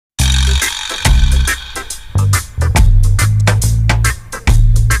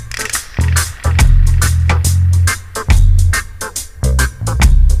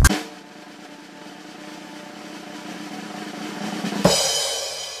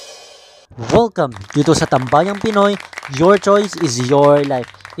Welcome dito sa Tambayang Pinoy, your choice is your life.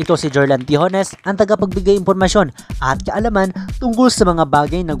 Ito si Jorlan Tijones, ang tagapagbigay impormasyon at kaalaman tungkol sa mga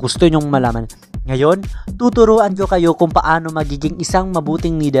bagay na gusto nyong malaman. Ngayon, tuturuan ko kayo kung paano magiging isang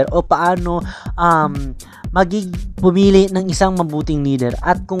mabuting leader o paano pumili ng isang mabuting leader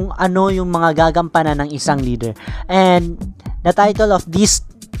at kung ano yung mga gagampanan ng isang leader. And the title of this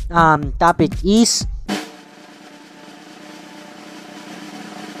topic is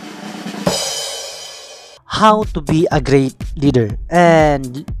how to be a great leader,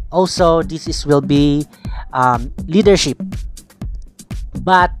 and also this will be leadership.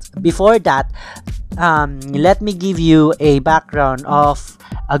 But before that, let me give you a background of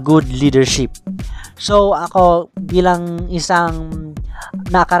a good leadership. So ako bilang isang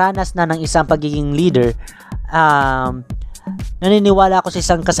nakaranas na ng isang pagiging leader, naniniwala ako sa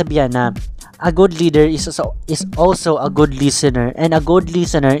isang kasabihan na a good leader is also a good listener, and a good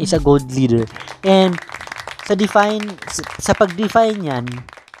listener is a good leader. And sa pag-define yan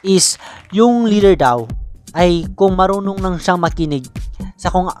is yung leader daw ay kung marunong nang siyang makinig sa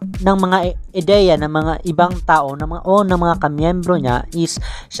ng mga ideya ng mga ibang tao ng mga kamiyembro niya, is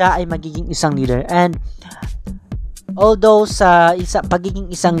siya ay magiging isang leader. And although sa pagiging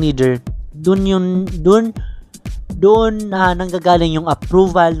isang leader, doon nanggagaling yung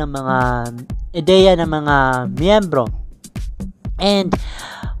approval ng mga ideya ng mga miyembro. And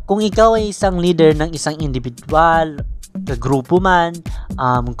kung ikaw ay isang leader ng isang individual, kagrupo man,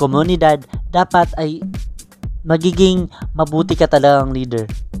 komunidad, dapat ay magiging mabuti ka talagang leader.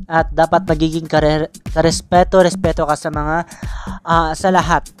 At dapat magiging respeto ka sa mga sa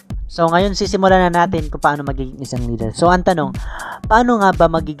lahat. So ngayon sisimulan na natin kung paano magiging isang leader. So ang tanong, paano nga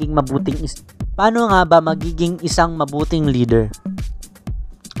ba magiging isang mabuting leader?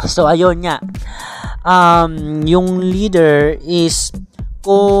 So ayun nga. Yung leader is,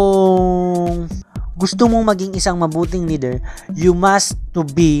 kung gusto mong maging isang mabuting leader, you must to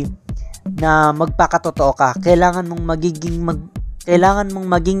be na magpakatotoo ka. Kailangan mong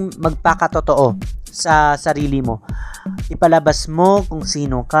maging magpakatotoo sa sarili mo. Ipalabas mo kung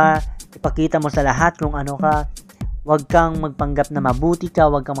sino ka, ipakita mo sa lahat kung ano ka. Huwag kang magpanggap na mabuti ka,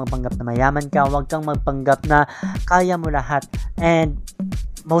 huwag kang magpanggap na mayaman ka, huwag kang magpanggap na kaya mo lahat. And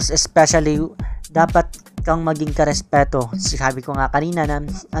most especially, dapat kang maging karespeto. Sabi ko nga kanina na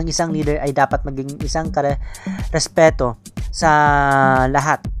ang isang leader ay dapat maging isang karespeto sa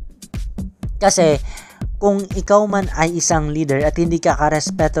lahat. Kasi kung ikaw man ay isang leader at hindi ka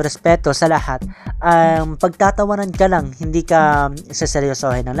karespeto sa lahat, pagtatawanan ka lang, hindi ka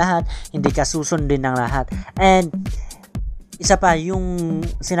saseryosohin ng lahat, hindi ka susundin ng lahat. And isa pa, yung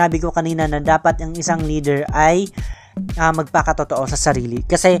sinabi ko kanina na dapat ang isang leader ay magpakatotoo sa sarili.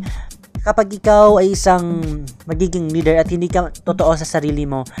 Kasi kapag ikaw ay isang magiging leader at hindi ka totoo sa sarili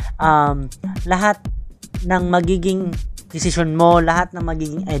mo, lahat ng magiging decision mo, lahat ng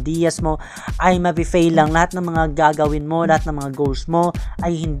magiging ideas mo ay mapifail lang. Lahat ng mga gagawin mo, lahat ng mga goals mo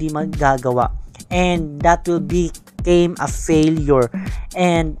ay hindi magagawa. And that will become a failure.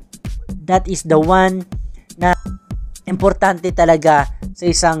 And that is the one na importante talaga sa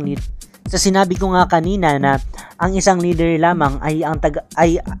isang leader. So sinabi ko nga kanina na ang isang leader lamang ay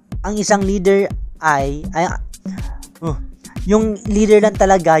yung leader lang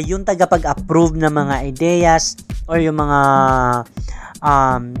talaga yung tagapag-approve ng mga ideas or yung mga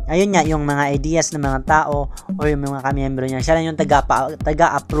yung mga ideas ng mga tao or yung mga kamiyembro niya. Siya lang yung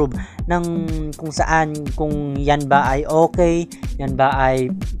taga-approve ng kung yan ba ay okay, yan ba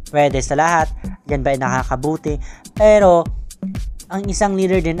ay pwede sa lahat, yan ba ay nakakabuti. Pero ang isang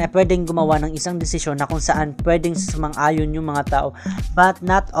leader din ay pwedeng gumawa ng isang desisyon na kung saan pwedeng sumang-ayon yung mga tao, but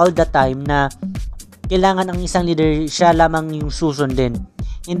not all the time na kailangan ang isang leader siya lamang yung susundin.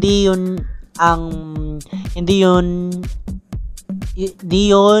 Hindi yun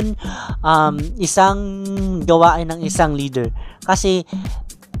isang gawain ng isang leader. Kasi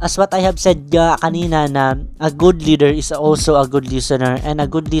as what I have said kanina na a good leader is also a good listener, and a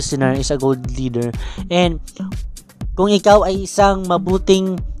good listener is a good leader. And kung ikaw ay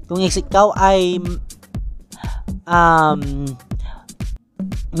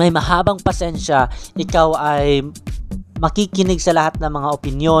may mahabang pasensya, ikaw ay makikinig sa lahat ng mga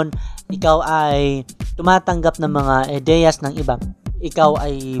opinyon, ikaw ay tumatanggap ng mga ideas ng iba, ikaw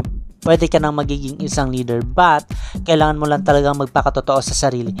ay pwede ka nang magiging isang leader. But kailangan mo lang talagang magpakatotoo sa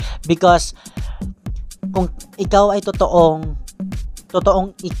sarili, because kung ikaw ay totoong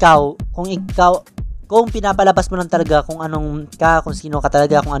ikaw, kung pinapalabas mo lang talaga kung sino ka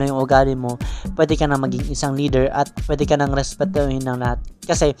talaga, kung ano yung ugali mo, pwede ka nang maging isang leader at pwede ka nang respetuhin ng lahat.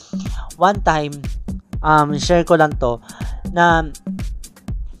 Kasi one time, share ko lang to, na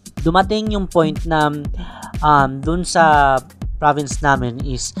dumating yung point na dun sa province namin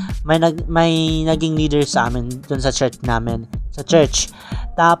is may naging leader sa amin dun sa church namin, sa church.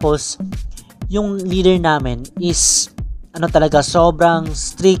 Tapos yung leader namin is talaga sobrang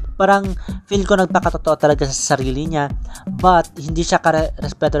strict, parang feel ko nagpakatotoo talaga sa sarili niya, but hindi siya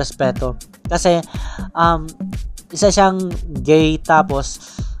respeto kasi isa siyang gay, tapos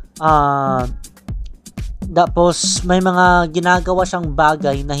may mga ginagawa siyang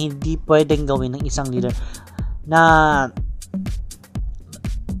bagay na hindi pwedeng gawin ng isang leader, na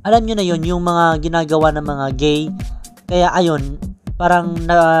alam nyo na yun, yung mga ginagawa ng mga gay. Kaya ayun, parang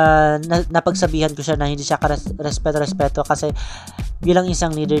napagsabihan ko siya na hindi siya respeto kasi bilang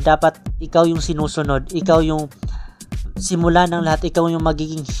isang leader, dapat ikaw yung sinusunod, ikaw yung simula ng lahat, ikaw yung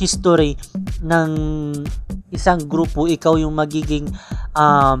magiging history ng isang grupo, ikaw yung magiging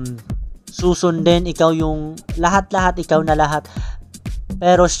susundin, ikaw yung lahat, ikaw na lahat.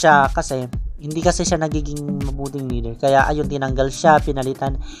 Pero siya kasi hindi kasi siya nagiging mabuting leader, kaya ayun, tinanggal siya,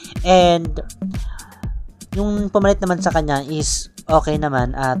 pinalitan, and yung pumalit naman sa kanya is okay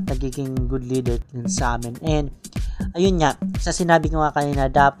naman at nagiging good leader din sa amin. And ayun nga, sa sinabi ko nga kanina,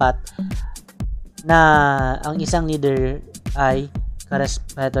 dapat na ang isang leader ay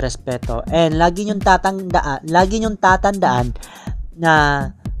respeto, and lagi nyong tatandaan na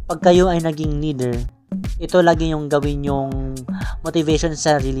pag kayo ay naging leader, ito lagi yung gawin yung motivation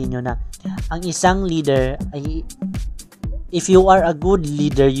sa sarili nyo, na ang isang leader ay, if you are a good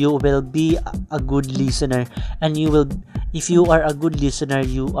leader, you will be a good listener, and if you are a good listener,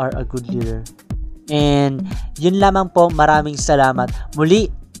 you are a good leader. And yun lamang po, maraming salamat.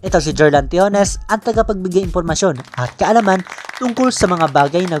 Muli, ito si Jordan Tiones, ang tagapagbigay impormasyon at kaalaman tungkol sa mga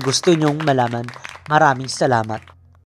bagay na gusto nyong malaman. Maraming salamat.